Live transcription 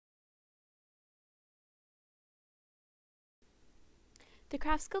The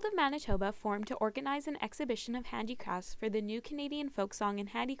Crafts Guild of Manitoba formed to organize an exhibition of handicrafts for the new Canadian Folksong and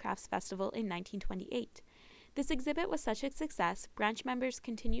Handicrafts Festival in 1928. This exhibit was such a success, branch members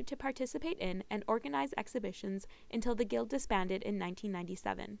continued to participate in and organize exhibitions until the Guild disbanded in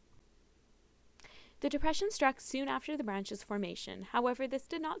 1997. The Depression struck soon after the branch's formation, however this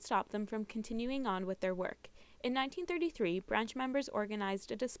did not stop them from continuing on with their work. In 1933, branch members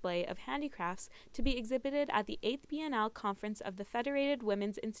organized a display of handicrafts to be exhibited at the 8th Biennale Conference of the Federated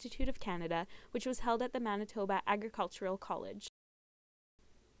Women's Institute of Canada, which was held at the Manitoba Agricultural College.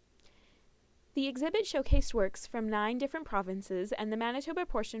 The exhibit showcased works from 9 different provinces, and the Manitoba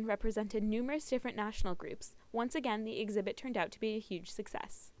portion represented numerous different national groups. Once again, the exhibit turned out to be a huge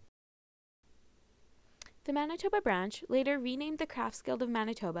success. The Manitoba Branch, later renamed the Crafts Guild of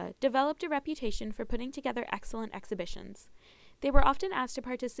Manitoba, developed a reputation for putting together excellent exhibitions. They were often asked to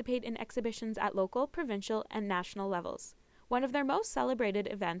participate in exhibitions at local, provincial, and national levels. One of their most celebrated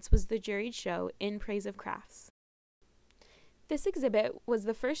events was the juried show In Praise of Crafts. This exhibit was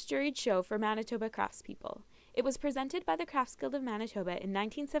the first juried show for Manitoba craftspeople. It was presented by the Crafts Guild of Manitoba in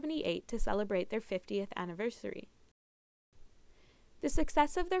 1978 to celebrate their 50th anniversary. The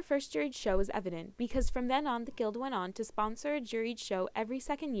success of their first juried show was evident because from then on the Guild went on to sponsor a juried show every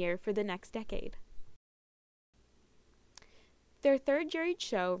second year for the next decade. Their third juried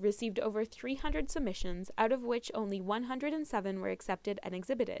show received over 300 submissions, out of which only 107 were accepted and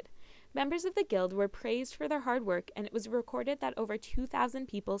exhibited. Members of the Guild were praised for their hard work, and it was recorded that over 2,000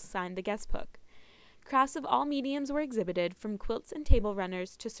 people signed the guest book. Crafts of all mediums were exhibited, from quilts and table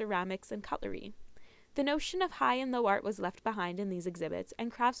runners to ceramics and cutlery. The notion of high and low art was left behind in these exhibits, and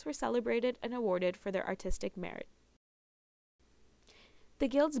crafts were celebrated and awarded for their artistic merit. The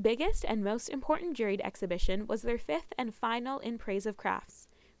Guild's biggest and most important juried exhibition was their 5th and final In Praise of Crafts.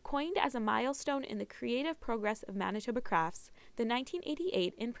 Coined as a milestone in the creative progress of Manitoba crafts, the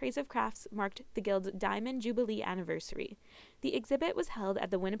 1988 In Praise of Crafts marked the Guild's Diamond Jubilee anniversary. The exhibit was held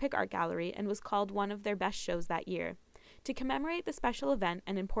at the Winnipeg Art Gallery and was called one of their best shows that year. To commemorate the special event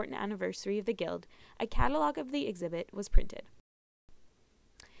and important anniversary of the Guild, a catalogue of the exhibit was printed.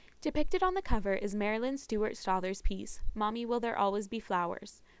 Depicted on the cover is Marilyn Stewart Stother's piece, Mommy Will There Always Be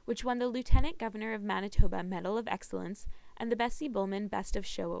Flowers, which won the Lieutenant Governor of Manitoba Medal of Excellence and the Bessie Bullman Best of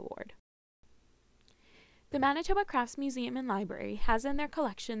Show Award. The Manitoba Crafts Museum and Library has in their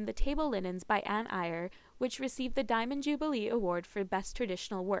collection the table linens by Anne Eyre, which received the Diamond Jubilee Award for Best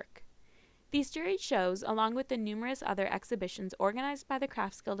Traditional Work. These juried shows, along with the numerous other exhibitions organized by the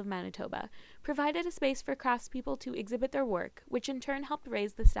Crafts Guild of Manitoba, provided a space for craftspeople to exhibit their work, which in turn helped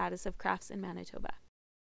raise the status of crafts in Manitoba.